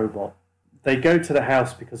slave robot. They go to the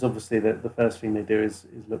house because obviously the first thing they do is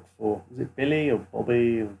look for, is it Billy or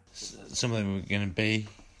Bobby? Some of them were going to be,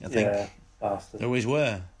 I think. Yeah, bastard. They always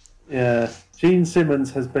were. Yeah, Gene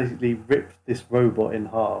Simmons has basically ripped this robot in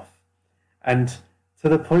half, and to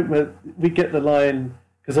the point where we get the line,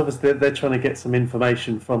 because obviously they're trying to get some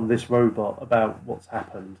information from this robot about what's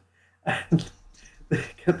happened, and they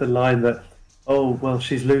get the line that, oh, well,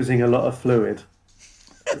 she's losing a lot of fluid.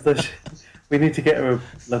 We need to get her a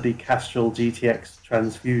bloody Castrol GTX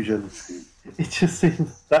transfusion. It just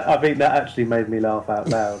seems that, I think that actually made me laugh out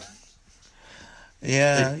loud.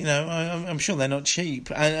 Yeah, I'm sure they're not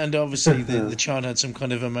cheap, and obviously the child had some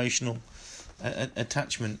kind of emotional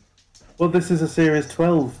attachment. Well, this is a Series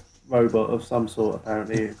 12 robot of some sort,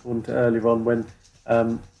 apparently, according to earlier on when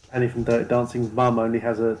Penny from Dirty Dancing's mum only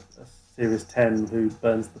has a Series 10 who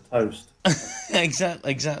burns the toast.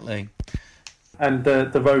 Exactly. And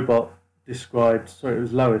the robot described, it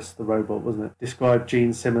was Lois, the robot, wasn't it? Described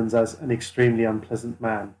Gene Simmons as an extremely unpleasant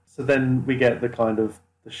man. So then we get the kind of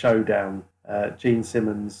the showdown. Gene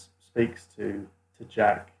Simmons speaks to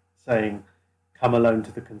Jack, saying, "Come alone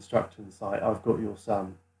to the construction site. I've got your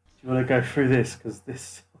son." Do you want to go through this? Because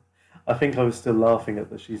this, I think I was still laughing at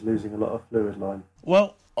that she's losing a lot of fluid line.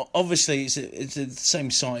 Well, obviously it's the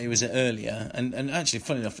same site he was at earlier, and actually,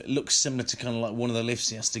 funny enough, it looks similar to kind of like one of the lifts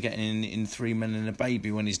he has to get in Three Men and a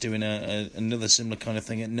Baby when he's doing another similar kind of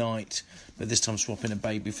thing at night, but this time swapping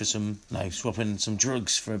some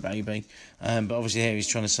drugs for a baby. But obviously here he's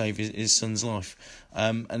trying to save his son's life,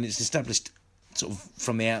 and it's established sort of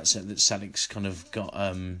from the outset that Selleck's kind of got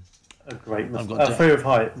a great fear of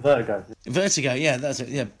height, vertigo. Vertigo, yeah, that's it.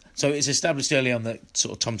 Yeah, so it's established early on that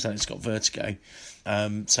sort of Tom Selleck's got vertigo.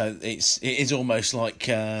 So it is almost like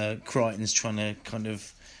Crichton's trying to kind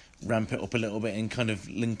of ramp it up a little bit and kind of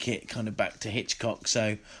link it kind of back to Hitchcock.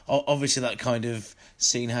 So obviously that kind of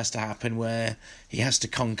scene has to happen where he has to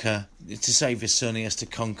conquer, to save his son, he has to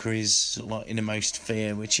conquer his sort of like innermost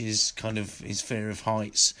fear, which is kind of his fear of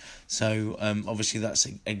heights. So obviously that's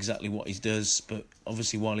exactly what he does. But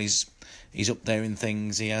obviously while he's up there in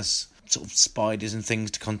things, he has sort of spiders and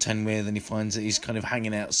things to contend with, and he finds that he's kind of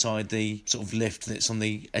hanging outside the sort of lift that's on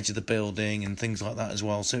the edge of the building and things like that as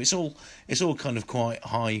well. So it's all kind of quite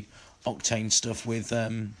high octane stuff with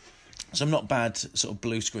some not bad sort of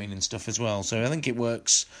blue screen and stuff as well. So I think it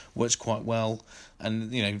works quite well,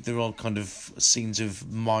 and there are kind of scenes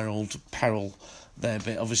of mild peril there,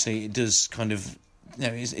 but obviously it does kind of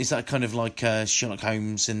it's that kind of like Sherlock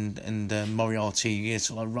Holmes and Moriarty,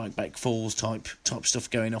 sort of like right back falls type stuff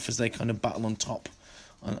going off as they kind of battle on top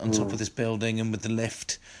of this building and with the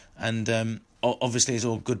lift. And obviously, as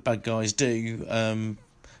all good bad guys do,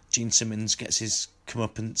 Gene Simmons gets his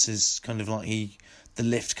comeuppance as kind of like the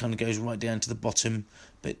lift kind of goes right down to the bottom,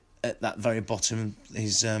 but at that very bottom,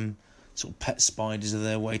 his sort of pet spiders are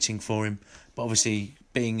there waiting for him. But obviously,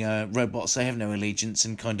 being robots, they have no allegiance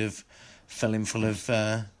and kind of fell in full of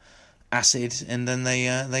acid, and then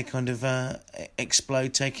they kind of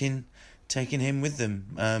explode, taking him with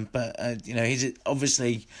them. But he's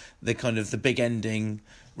obviously the big ending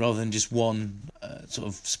rather than just one sort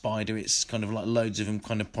of spider. It's kind of like loads of them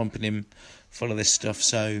kind of pumping him full of this stuff.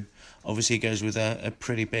 So obviously he goes with a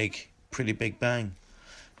pretty big bang.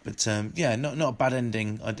 But not a bad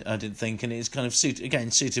ending, I didn't think, and it's kind of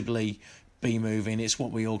suitably B-movie, and it's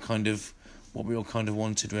what we all kind of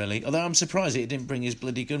wanted, really. Although I'm surprised it didn't bring his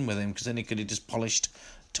bloody gun with him, because then he could have just polished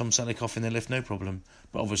Tom Selleck off in the lift, no problem.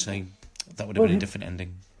 But obviously, that would have been a different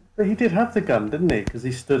ending. But he did have the gun, didn't he? Because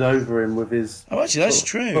he stood over him with his... Oh, actually, that's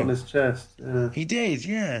true. On his chest. Yeah. He did,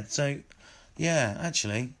 yeah. So, yeah,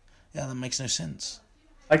 actually, that makes no sense.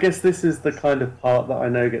 I guess this is the kind of part that I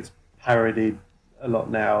know gets parodied a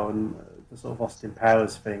lot now, and the sort of Austin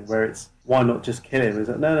Powers thing, where it's, why not just kill him? Is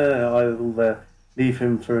it, no, I will leave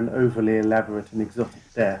him for an overly elaborate and exotic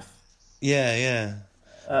death. Yeah.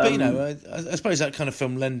 But, I suppose that kind of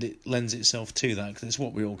film lends itself to that, because it's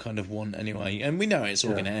what we all kind of want anyway. And we know it's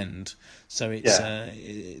all going to end. So it's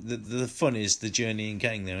the fun is the journey and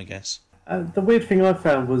getting there, I guess. The weird thing I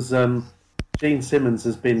found was Gene Simmons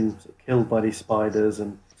has been killed by these spiders,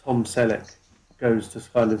 and Tom Selleck goes to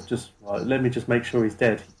kind of just, right, let me just make sure he's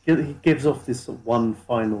dead. He gives off this one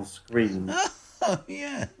final scream. Oh,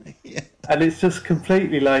 yeah. And it's just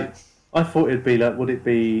completely like, I thought it'd be like, would it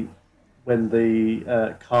be when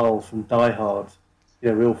the Carl from Die Hard,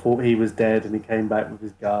 we all thought he was dead and he came back with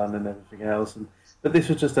his gun and everything else, but this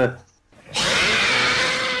was just a...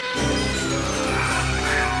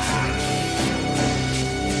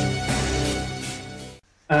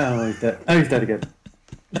 Oh, he's dead. Oh, he's dead again.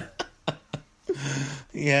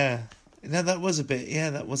 Yeah. No, that was a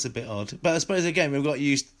bit odd. But I suppose, again, we've got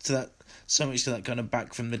used to that, so much to that kind of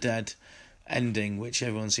back from the dead ending, which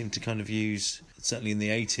everyone seemed to kind of use, certainly in the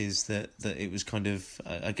 80s, that it was kind of,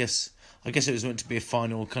 I guess it was meant to be a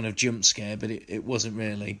final kind of jump scare, but it wasn't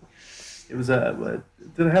really. It was did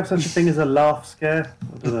they have such a thing as a laugh scare?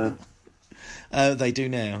 I don't know. They do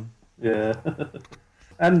now. Yeah.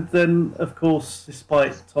 And then, of course,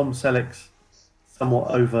 despite Tom Selleck's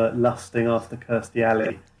somewhat over lusting after Kirstie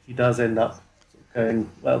Alley, he does end up going,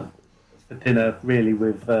 well, for dinner, really,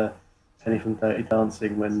 with Penny from Dirty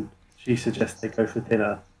Dancing, when she suggests they go for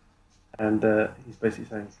dinner, and he's basically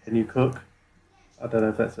saying, "Can you cook?" I don't know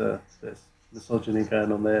if there's misogyny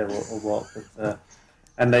going on there or what, but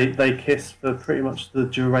and they kiss for pretty much the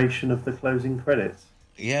duration of the closing credits.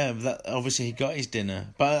 Yeah, that, obviously he got his dinner,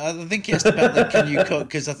 but I think he asked about the "Can you cook?"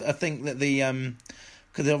 because I think that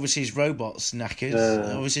because obviously his robot's knackered.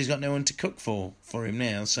 Obviously he's got no one to cook for him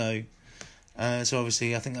now, so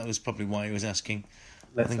obviously I think that was probably why he was asking.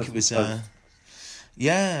 I think it was.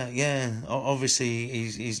 Yeah. Obviously,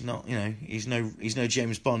 he's not. He's no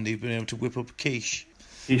James Bond. He's been able to whip up a quiche.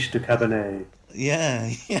 Quiche de Cabernet.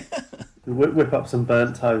 Yeah. Whip up some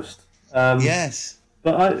burnt toast. Yes.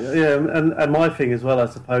 But and my thing as well, I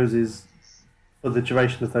suppose, is for the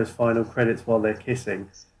duration of those final credits while they're kissing,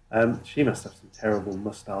 she must have some terrible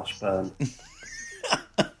moustache burn.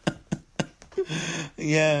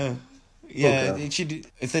 Yeah. Yeah, if she'd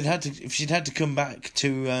had to come back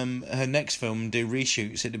to her next film and do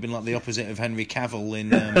reshoots, it'd have been like the opposite of Henry Cavill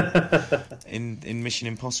in Mission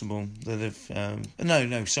Impossible. In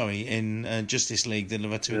Justice League, they'd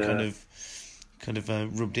have had to kind of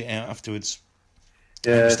rubbed it out afterwards.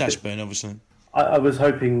 Yeah, moustache burn, obviously. I was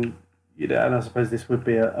hoping, and I suppose this would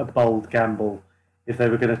be a bold gamble if they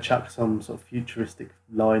were going to chuck some sort of futuristic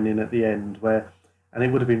line in at the end, and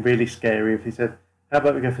it would have been really scary if he said, "How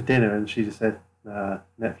about we go for dinner?" And she just said, "Nah,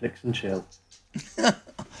 Netflix and chill."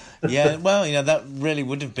 Yeah, well, that really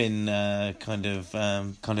would have been kind of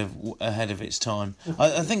ahead of its time.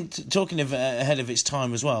 I think talking of ahead of its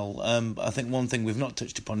time as well. I think one thing we've not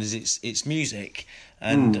touched upon is its music,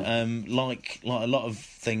 and like a lot of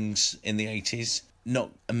things in the 80s,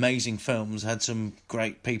 not amazing films had some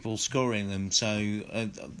great people scoring them. So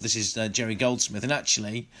this is Jerry Goldsmith, and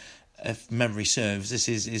actually, if memory serves, this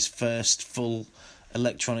is his first full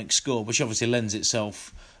electronic score, which obviously lends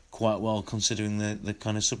itself quite well considering the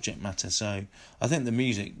kind of subject matter. So I think the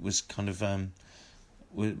music was kind of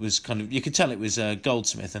you could tell it was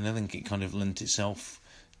Goldsmith, and I think it kind of lent itself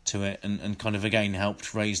to it and kind of again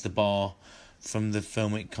helped raise the bar from the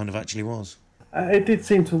film it kind of actually was. It did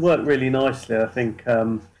seem to work really nicely, I think,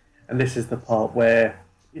 and this is the part where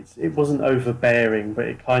it wasn't overbearing, but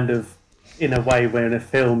it kind of, in a way, when a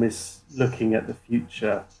film is looking at the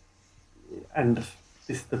future, and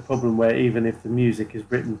this is the problem where even if the music is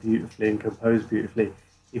written beautifully and composed beautifully,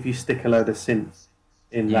 if you stick a load of synths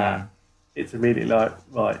in that, it's immediately like,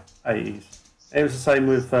 right, 80s. It was the same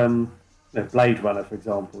with Blade Runner, for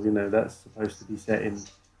example. That's supposed to be set in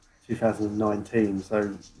 2019,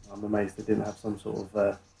 so I'm amazed they didn't have some sort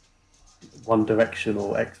of One Direction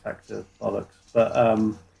or X Factor bollocks. But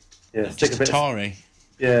stick a bit Atari.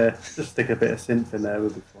 Just stick a bit of synth in there, we'll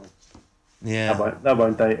be fine. Yeah, that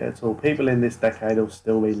won't date it at all. People in this decade will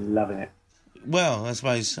still be loving it. Well, I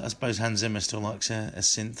suppose Hans Zimmer still likes a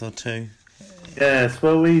synth or two. Yes,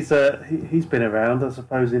 well, he's been around. I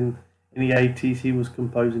suppose in the 80s he was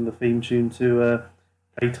composing the theme tune to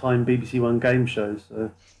daytime BBC One game shows.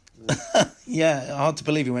 So. Yeah, hard to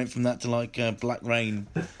believe he went from that to like Black Rain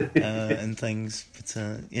and things.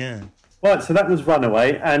 But yeah. Right, so that was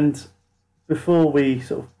Runaway, and before we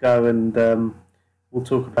sort of go and we'll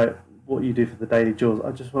talk about what you do for the Daily Jaws,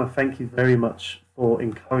 I just want to thank you very much for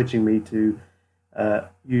encouraging me to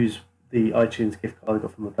use the iTunes gift card I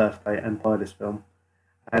got for my birthday and buy this film.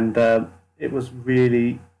 And it was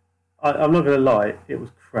really, I'm not going to lie, it was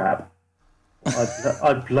crap.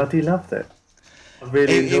 I bloody loved it. I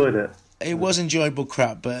really enjoyed it. It was enjoyable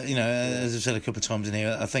crap, but, you know, as I've said a couple of times in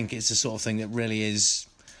here, I think it's the sort of thing that really is,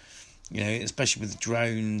 you know, especially with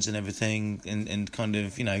drones and everything, and kind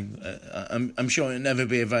of, you know, I'm sure it'll never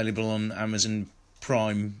be available on Amazon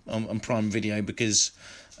Prime, on Prime Video, because,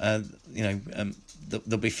 you know,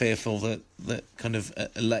 they'll be fearful that kind of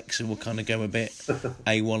Alexa will kind of go a bit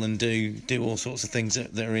AWOL and do all sorts of things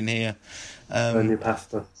that are in here. Burn your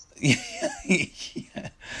pasta. Yeah.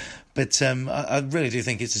 But I really do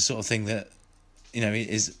think it's the sort of thing that, you know,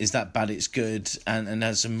 is that bad it's good, and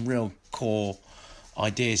has some real core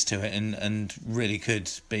ideas to it, and really could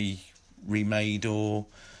be remade, or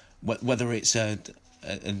whether it's a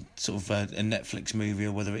sort of a Netflix movie,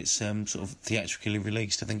 or whether it's sort of theatrically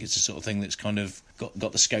released. I think it's the sort of thing that's kind of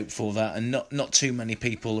got the scope for that, and not too many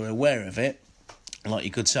people are aware of it, like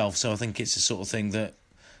your good self. So I think it's the sort of thing that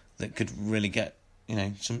could really get, you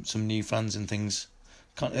know, some new fans and things.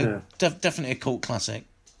 Definitely a cult classic.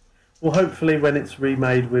 Well, hopefully when it's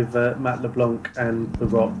remade with Matt LeBlanc and The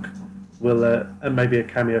Rock, we'll and maybe a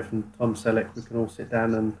cameo from Tom Selleck, we can all sit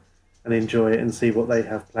down and enjoy it and see what they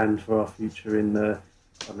have planned for our future in, I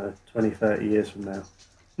don't know, 20, 30 years from now.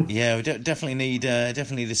 Yeah, we definitely need a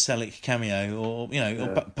Selleck cameo, or, you know,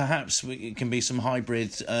 or perhaps it can be some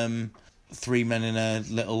hybrid 3 men in a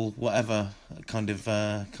little whatever kind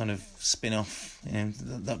of spin-off. You know,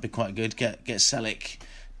 that'd be quite good. Get Selleck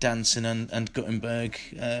dancing and Guttenberg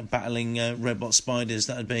battling robot spiders.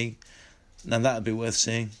 That'd be worth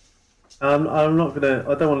seeing. I'm not gonna.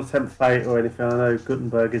 I don't want to tempt fate or anything. I know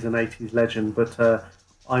Guttenberg is an 80s legend, but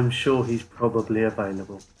I'm sure he's probably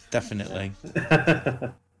available. Definitely.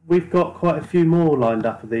 We've got quite a few more lined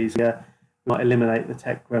up of these. Yeah, we might eliminate the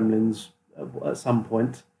tech gremlins at some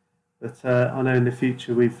point, but I know in the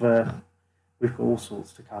future we've got all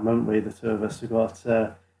sorts to come, haven't we? The two of us. We've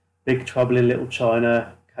got Big Trouble in Little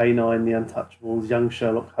China, K9, The Untouchables, Young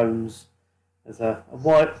Sherlock Holmes. There's a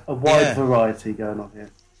wide variety going on here.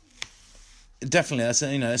 Definitely,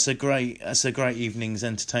 that's a great evening's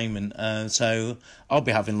entertainment. So I'll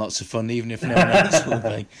be having lots of fun, even if no one else will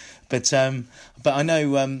be. But I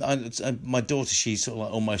know my daughter, she's sort of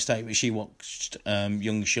like almost 8, but she watched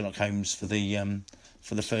Young Sherlock Holmes for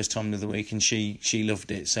the first time of the week, and she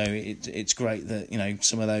loved it. So it's great that, you know,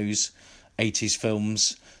 some of those 80s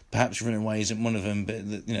films, perhaps Runaway isn't one of them, but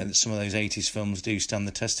you know, that some of those 80s films do stand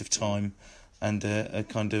the test of time, and are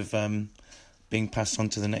kind of being passed on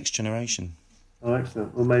to the next generation. Oh,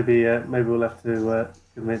 excellent. Well, maybe we'll have to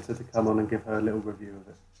convince her to come on and give her a little review of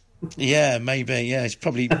it. Yeah, maybe. Yeah, it's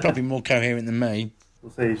probably more coherent than me.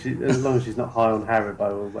 We'll see. As long as she's not high on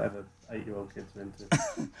Haribo or whatever 8-year-old kids are into.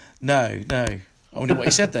 No. I wonder what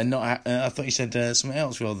he said then. Not. I thought he said something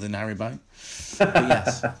else rather than Haribo. But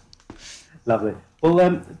yes. Lovely. Well,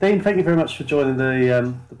 Dean, thank you very much for joining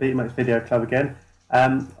the Betamax Video Club again.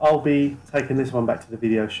 I'll be taking this one back to the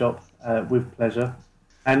video shop with pleasure.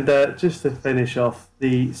 And just to finish off,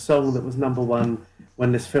 the song that was number one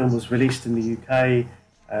when this film was released in the UK,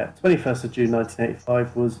 21st of June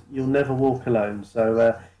 1985, was You'll Never Walk Alone.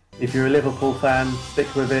 So if you're a Liverpool fan,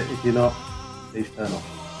 stick with it. If you're not, please turn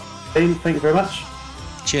off. Dean, thank you very much.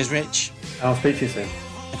 Cheers, Rich. I'll speak to you soon.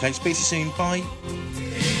 Okay, speak to you soon. Bye.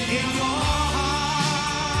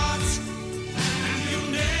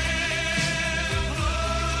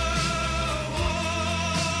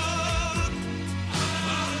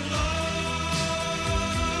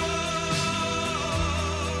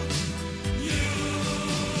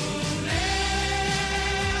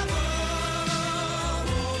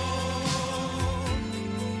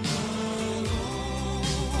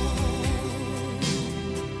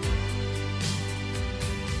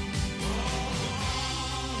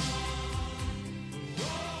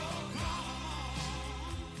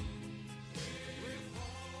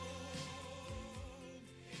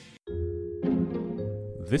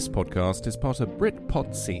 This podcast is part of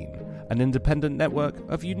Britpod Scene, an independent network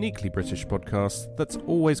of uniquely British podcasts that's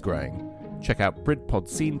always growing. Check out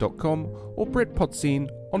BritpodScene.com or Britpod Scene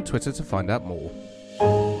on Twitter to find out more.